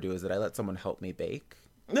almost never do, is that I let someone help me bake.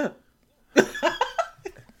 No.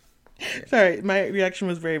 Sorry, my reaction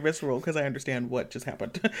was very visceral because I understand what just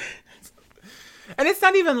happened. And it's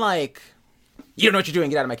not even like, you don't know what you're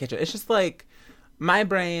doing, get out of my kitchen. It's just like, my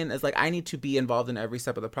brain is like, I need to be involved in every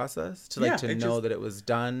step of the process to like, to know that it was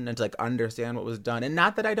done and to like understand what was done. And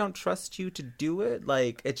not that I don't trust you to do it.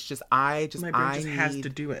 Like, it's just, My brain just has to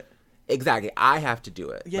do it. Exactly. I have to do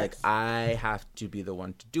it. Yes. Like, I have to be the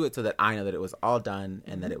one to do it so that I know that it was all done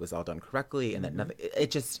and that it was all done correctly and that nothing,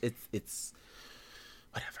 it's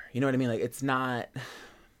whatever. You know what I mean? Like, it's not,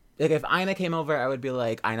 like, if Ina came over, I would be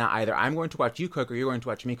like, Ina, either I'm going to watch you cook or you're going to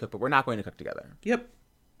watch me cook, but we're not going to cook together. Yep.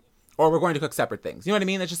 Or we're going to cook separate things. You know what I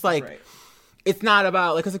mean? It's just like, Right. It's not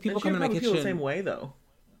about, like, because like, people Don't come you in my probably feel kitchen. the same way, though?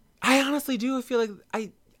 I honestly do. I feel like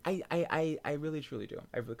I really truly do.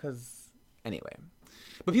 Because anyway,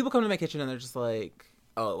 but people come to my kitchen and they're just like,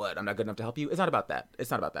 oh, what? I'm not good enough to help you. It's not about that.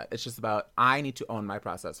 It's not about that. It's just about I need to own my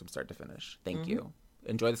process from start to finish. Thank you.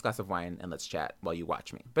 Enjoy this glass of wine and let's chat while you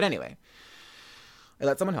watch me. But anyway, I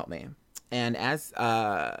let someone help me, and as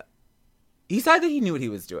he said that he knew what he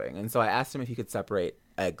was doing, and so I asked him if he could separate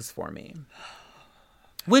eggs for me.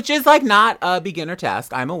 Which is like not a beginner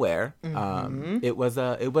task, I'm aware. It was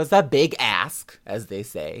a big ask, as they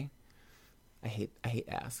say. I hate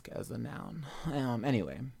ask as a noun.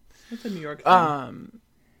 Anyway, It's a New York thing.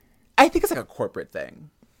 I think it's like a corporate thing.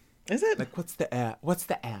 Is it? Like what's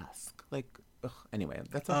the ask? Like anyway,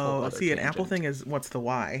 that's a whole other see, an tangent. Apple thing is what's the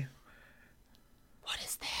why? What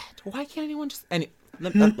is that? Why can't anyone just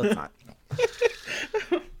let's not.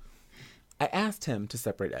 I asked him to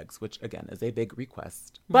separate eggs, which again is a big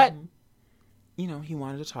request. But you know, he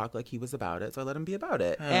wanted to talk like he was about it, so I let him be about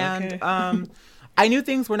it. Okay. And I knew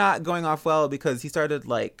things were not going off well because he started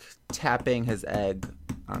like tapping his egg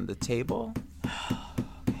on the table.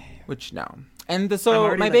 Which no. And I'm so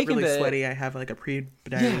already my like, bacon really bit, sweaty. I have like a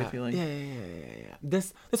pre-diarrhea feeling. Yeah.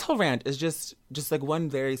 This whole rant is just like one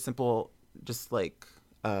very simple, just like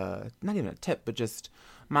not even a tip, but just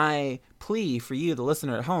my plea for you, the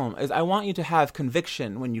listener at home, is I want you to have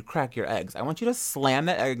conviction when you crack your eggs. I want you to slam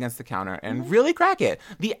that egg against the counter and really crack it.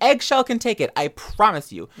 The eggshell can take it. I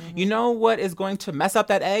promise you. You know what is going to mess up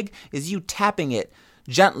that egg is you tapping it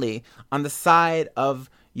gently on the side of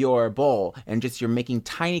your bowl and just you're making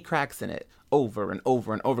tiny cracks in it over and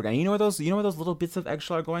over and over again. You know where those little bits of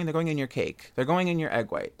eggshell are going? They're going in your cake. They're going in your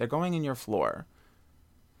egg white. They're going in your flour.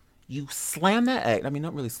 You slam that egg. I mean,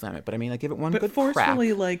 don't really slam it, but I mean, like, give it one But good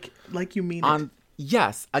forcefully, crack. like you mean it.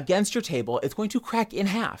 Yes, against your table. It's going to crack in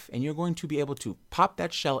half, and you're going to be able to pop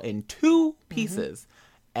that shell in two pieces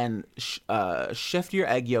and shift your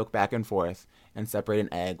egg yolk back and forth and separate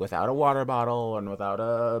an egg without a water bottle and without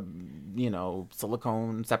a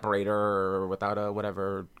silicone separator or without a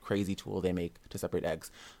whatever crazy tool they make to separate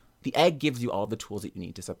eggs. The egg gives you all the tools that you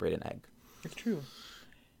need to separate an egg. It's true.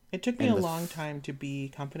 It took me a long time to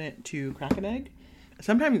be confident to crack an egg.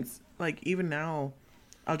 Sometimes, like, even now,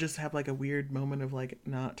 I'll just have, like, a weird moment of, like,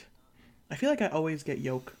 not... I feel like I always get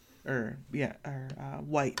yolk or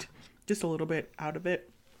white. Just a little bit out of it.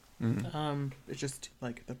 Mm-hmm. It's just,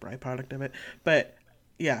 like, the byproduct of it. But,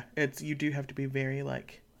 yeah, you do have to be very,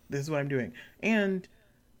 like, this is what I'm doing. And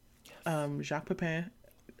Jacques Pepin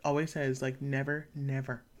always says, like, never,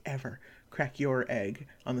 never, ever crack your egg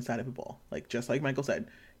on the side of a bowl. Like, just like Michael said.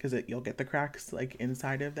 Because you'll get the cracks, like,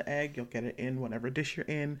 inside of the egg. You'll get it in whatever dish you're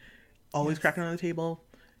in. Always crack it on the table.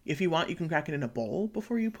 If you want, you can crack it in a bowl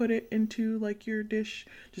before you put it into, like, your dish.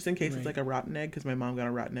 Just in case it's, like, a rotten egg. Because my mom got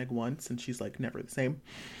a rotten egg once, and she's, like, never the same.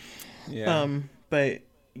 Yeah. But,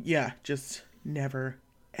 yeah, just never,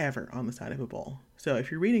 ever on the side of a bowl. So if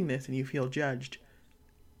you're reading this and you feel judged,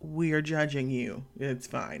 we are judging you. It's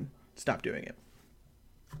fine. Stop doing it.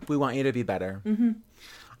 We want you to be better. Mm-hmm.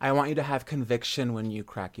 I want you to have conviction when you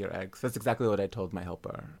crack your eggs. That's exactly what I told my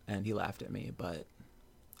helper, and he laughed at me, but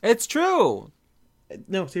it's true.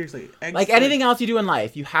 No, seriously. Eggs, like anything else you do in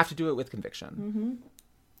life, you have to do it with conviction. Mm-hmm.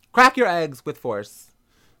 Crack your eggs with force,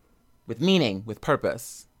 with meaning, with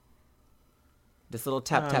purpose. This little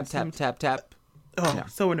tap, tap, tap, tap, tap. Oh, no.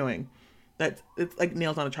 So annoying. It's like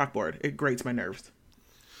nails on a chalkboard. It grates my nerves.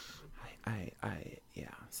 Yeah.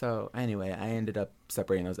 So anyway, I ended up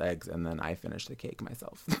separating those eggs, and then I finished the cake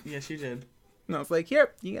myself. Yes, you did. And I was like,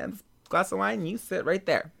 here, you get a glass of wine, you sit right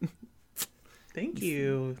there. Thank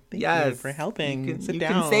you. Thank you for helping. You sit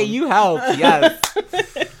down. You can say you helped, yes.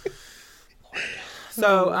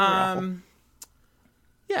 So,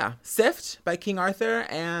 yeah. Sift by King Arthur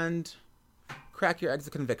and Crack Your Eggs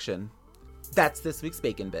of Conviction. That's this week's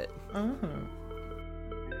Bacon Bit. Uh-huh.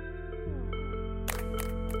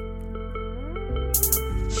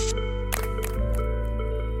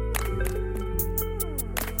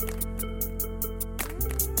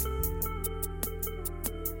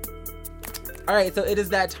 All right, so it is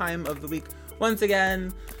that time of the week. Once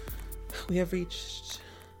again, we have reached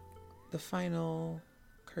the final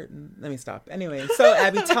curtain. Let me stop. Anyway, so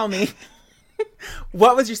Abby, tell me,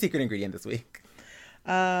 what was your secret ingredient this week?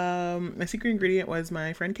 My secret ingredient was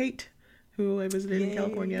my friend Kate, who I visited in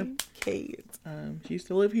California. Kate. She used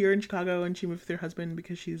to live here in Chicago, and she moved with her husband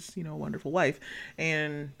because she's, a wonderful wife.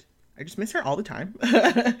 And I just miss her all the time.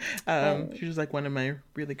 She was like one of my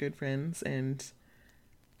really good friends, and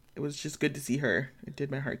it was just good to see her. It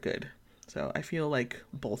did my heart good. So I feel like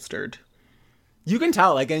bolstered. You can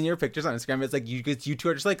tell, like, in your pictures on Instagram, it's like you two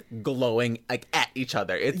are just like glowing like at each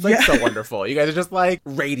other. It's like so wonderful. You guys are just like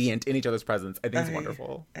radiant in each other's presence. I think it's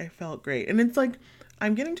wonderful. I felt great. And it's like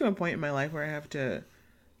I'm getting to a point in my life where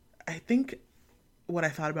I think what I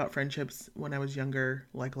thought about friendships when I was younger,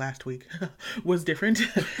 like last week, was different.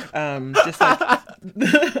 Just like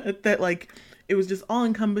that, like it was just all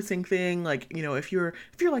encompassing thing. Like, if you're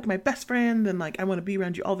like my best friend, then like I want to be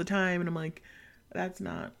around you all the time. And I'm like, that's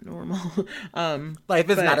not normal. Life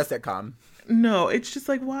is not a sitcom. No, it's just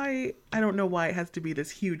like why I don't know why it has to be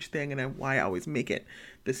this huge thing, and why I always make it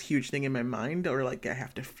this huge thing in my mind, or like I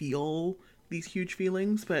have to feel these huge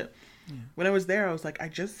feelings. But when I was there, I was like,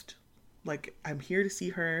 I'm here to see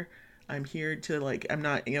her. I'm here to like, I'm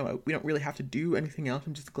not, we don't really have to do anything else.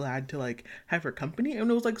 I'm just glad to like have her company.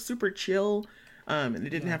 And it was like super chill. And it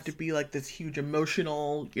didn't have to be like this huge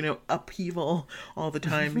emotional, upheaval all the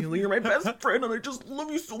time. You're my best friend and I just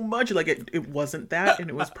love you so much. Like it wasn't that, and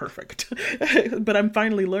it was perfect. But I'm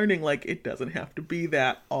finally learning, like, it doesn't have to be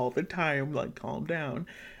that all the time. Like, calm down.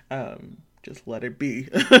 Just let it be.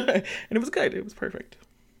 And it was good. It was perfect.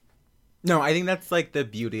 No, I think that's like the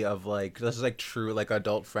beauty of like, that's just like true like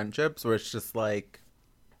adult friendships, where it's just like,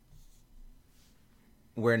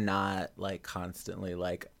 we're not like constantly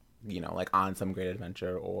like, like on some great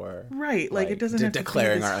adventure, or right, like it doesn't have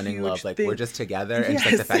declaring to be our unending love. Like thing. We're just together, and just,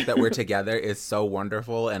 like the fact that we're together is so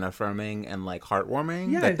wonderful and affirming and like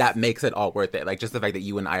heartwarming. Yes. That makes it all worth it. Like just the fact that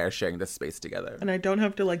you and I are sharing this space together, and I don't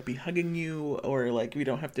have to like be hugging you, or like we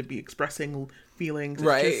don't have to be expressing feelings. It's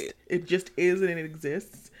right? It just is, and it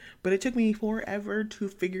exists. But it took me forever to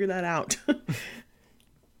figure that out.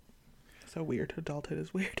 So weird. Adulthood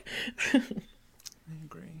is weird. I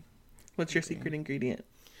agree. What's your secret ingredient?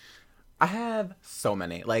 I have so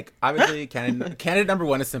many. Like, obviously, candidate number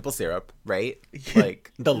one is simple syrup, right?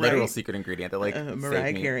 Like, the literal secret ingredient that, like,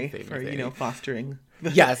 Mariah Carey for, fostering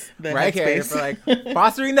yes, Mariah Carey for, like,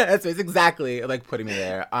 fostering the headspace, exactly, like, putting me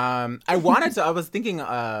there. I was thinking,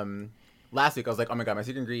 last week I was like, oh my God, my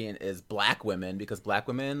secret ingredient is black women, because black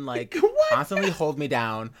women like What? constantly hold me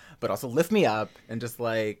down, but also lift me up. And just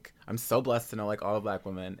like, I'm so blessed to know like all the black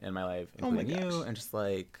women in my life, including you. And just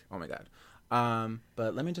like, oh my God.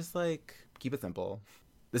 But let me just like keep it simple.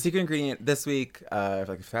 The secret ingredient this week, for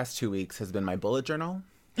like the past 2 weeks, has been my bullet journal.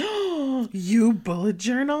 You bullet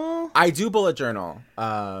journal? I do bullet journal.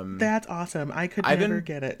 That's awesome. I could never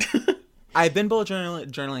get it. I've been bullet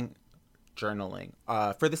journaling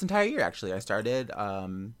for this entire year. Actually, I started at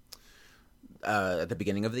the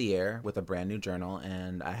beginning of the year with a brand new journal,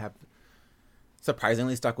 and I have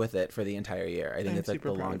surprisingly stuck with it for the entire year. I think it's like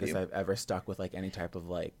the longest I've ever stuck with like any type of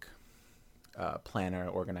like planner,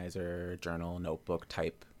 organizer, journal, notebook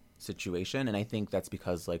type situation. And I think that's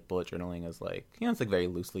because like bullet journaling is like, you know, it's like very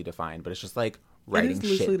loosely defined, but it's just like writing shit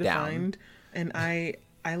down. It is loosely defined, and I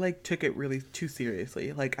like took it really too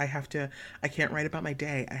seriously. Like I can't write about my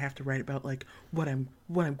day. I have to write about like what I'm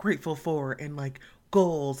grateful for and like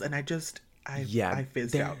goals. And I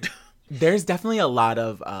fizzed out. There's definitely a lot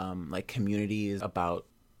of like communities about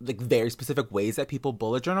like very specific ways that people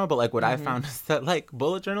bullet journal. But like what I found is that like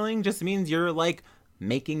bullet journaling just means you're like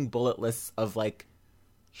making bullet lists of like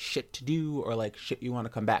shit to do or like shit you want to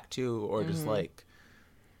come back to, or just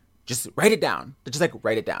write it down. Just like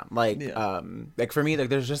write it down. Like like for me, like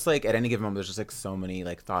there's just like at any given moment there's just like so many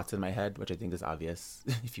like thoughts in my head, which I think is obvious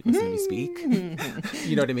if you listen to me speak.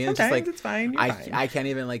 You know what I mean? Sometimes just like it's fine. I can't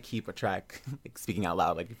even like keep a track like speaking out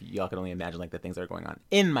loud. Like if y'all can only imagine like the things that are going on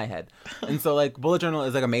in my head. And so like bullet journal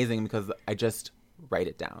is like amazing because I just write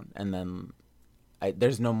it down, and then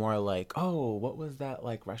there's no more like, oh, what was that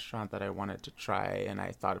like restaurant that I wanted to try and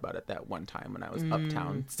I thought about it that one time when I was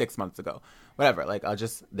uptown 6 months ago. Whatever. Like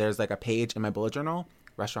there's like a page in my bullet journal,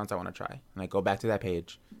 restaurants I want to try. And I go back to that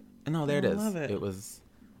page and there it is. Love it. It was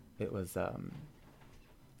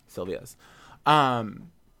Sylvia's. Or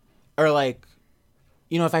like,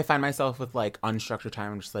 you know, if I find myself with like unstructured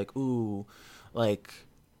time, I'm just like, ooh, like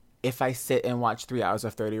if I sit and watch 3 hours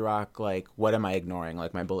of 30 Rock, like, what am I ignoring?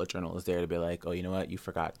 Like, my bullet journal is there to be like, oh, you know what? You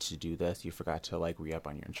forgot to do this. You forgot to, like, re-up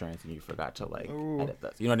on your insurance, and you forgot to, like, edit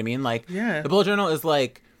this. You know what I mean? Like, the bullet journal is,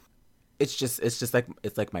 like, it's just like,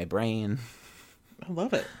 it's like my brain. I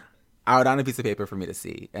love it. Out on a piece of paper for me to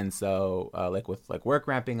see. And so, like, with, like, work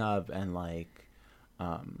ramping up and, like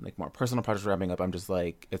more personal projects ramping up, I'm just,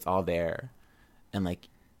 like, it's all there. And, like,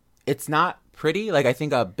 it's not pretty. Like, I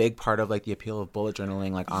think a big part of like the appeal of bullet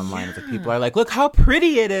journaling like online is like people are like, look how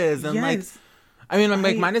pretty it is. And like, I mean, I'm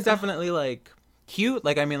like, mine is definitely like cute.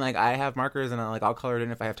 Like, I mean, like I have markers and like I'll color it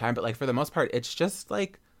in if I have time, but like for the most part it's just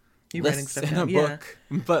like you writing stuff in a book.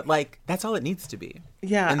 But like that's all it needs to be.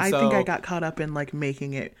 And I think I got caught up in like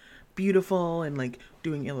making it beautiful and like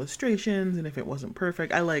doing illustrations, and if it wasn't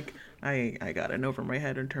perfect, I got in over my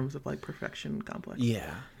head in terms of like perfection complex.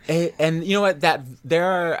 And you know what,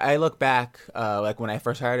 I look back like when I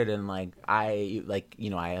first started, and like I like, you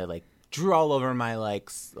know, I like drew all over my like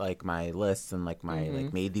my lists and like my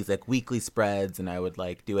like made these like weekly spreads, and I would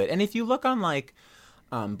like do it. And if you look on like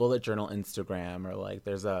bullet journal Instagram, or like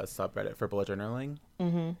there's a subreddit for bullet journaling,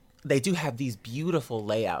 they do have these beautiful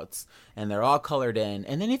layouts and they're all colored in.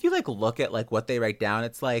 And then if you like look at like what they write down,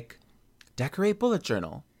 it's like decorate bullet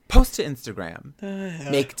journal, post to Instagram,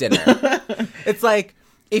 make dinner. It's like,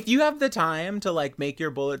 if you have the time to like make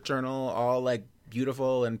your bullet journal all like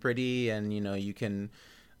beautiful and pretty, and you know, you can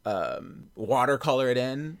watercolor it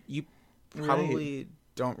in, you probably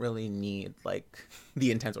don't really need like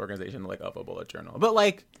the intense organization like of a bullet journal. But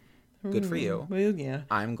like, good for you. Well, yeah.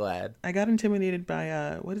 I'm glad. I got intimidated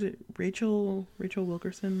by what is it? Rachel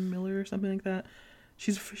Wilkerson Miller or something like that.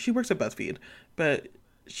 She works at BuzzFeed, but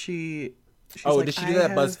she's like, did she do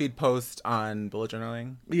that BuzzFeed post on bullet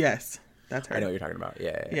journaling? Yes, that's her. I know what you're talking about.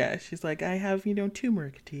 Yeah. Yeah, she's like, I have, you know,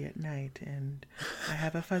 turmeric tea at night, and I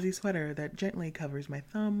have a fuzzy sweater that gently covers my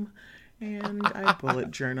thumb, and I bullet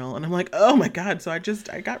journal. And I'm like, oh my God. So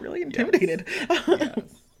I got really intimidated. Yes.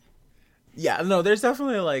 Yeah, no, there's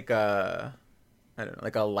definitely like I don't know,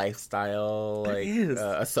 like a lifestyle like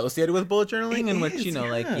associated with bullet journaling, in which, you know,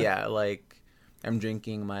 like I'm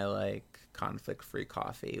drinking my like conflict-free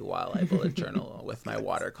coffee while I bullet journal with my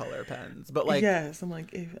watercolor pens. But like, yes, I'm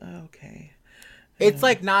like, okay. It's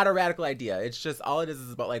like not a radical idea. It's just all it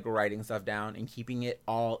is about like writing stuff down and keeping it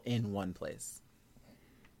all in one place.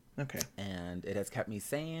 Okay. And it has kept me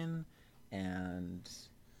sane, and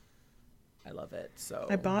I love it. So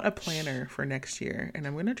I bought a planner for next year, and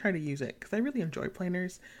I'm going to try to use it because I really enjoy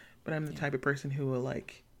planners, but I'm the type of person who will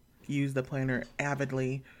like use the planner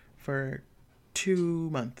avidly for 2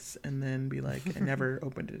 months and then be like, I never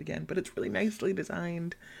opened it again. But it's really nicely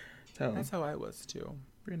designed. So that's how I was too.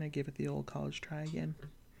 We're going to give it the old college try again.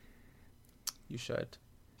 You should.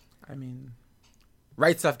 I mean,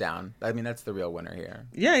 write stuff down. I mean, that's the real winner here.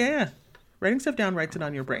 Yeah. Writing stuff down writes it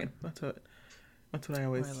on your brain. That's what I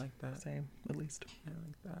always say, at least. I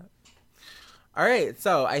like that. All right.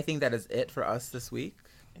 So I think that is it for us this week.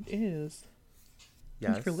 It is.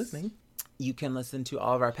 Yes. Thank you for listening. You can listen to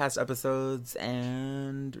all of our past episodes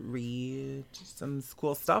and read some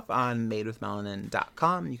cool stuff on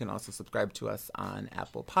madewithmelanin.com. You can also subscribe to us on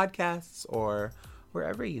Apple Podcasts or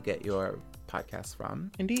wherever you get your podcasts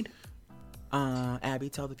from. Indeed. Abby,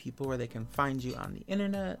 tell the people where they can find you on the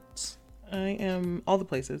internet. I am all the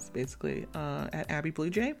places, basically, at Abby Blue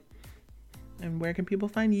Jay. And where can people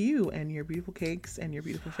find you and your beautiful cakes and your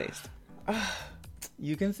beautiful face?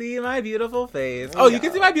 You can see my beautiful face. Oh, yeah. You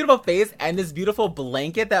can see my beautiful face and this beautiful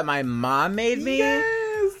blanket that my mom made me.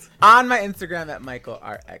 Yes! On my Instagram at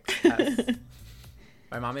MichaelRXS.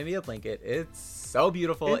 My mom made me a blanket. It's so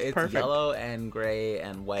beautiful. It's yellow and gray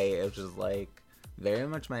and white. It was just like very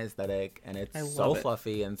much my aesthetic. And it's so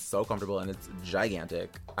fluffy and so comfortable and it's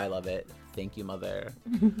gigantic. I love it. Thank you, mother.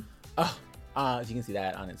 You can see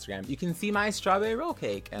that on Instagram. You can see my strawberry roll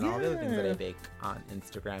cake and all the other things that I bake on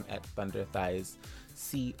Instagram at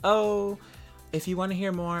ThunderThighsCO. If you want to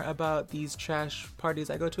hear more about these trash parties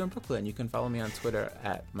I go to in Brooklyn, you can follow me on Twitter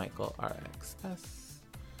at MichaelRXS.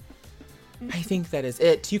 I think that is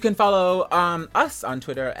it. You can follow us on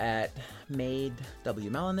Twitter at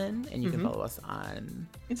MadeWMelanin, and you can follow us on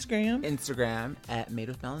Instagram at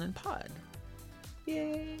MadeWithMelaninPod.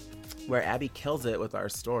 Yay! Where Abby kills it with our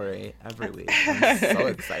story every week. I'm so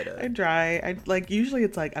excited. I try. Usually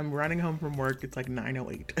it's like I'm running home from work. It's like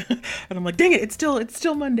 9:08, and I'm like, dang it! It's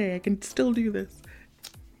still Monday. I can still do this.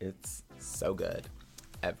 It's so good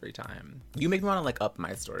every time. You make me want to like up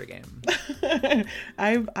my story game.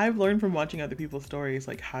 I've learned from watching other people's stories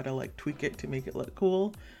like how to like tweak it to make it look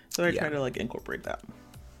cool. So I try to like incorporate that.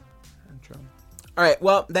 True. All right.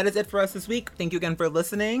 Well, that is it for us this week. Thank you again for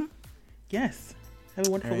listening. Yes. Have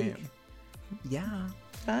a wonderful week. Yeah.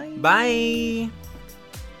 Bye. Bye.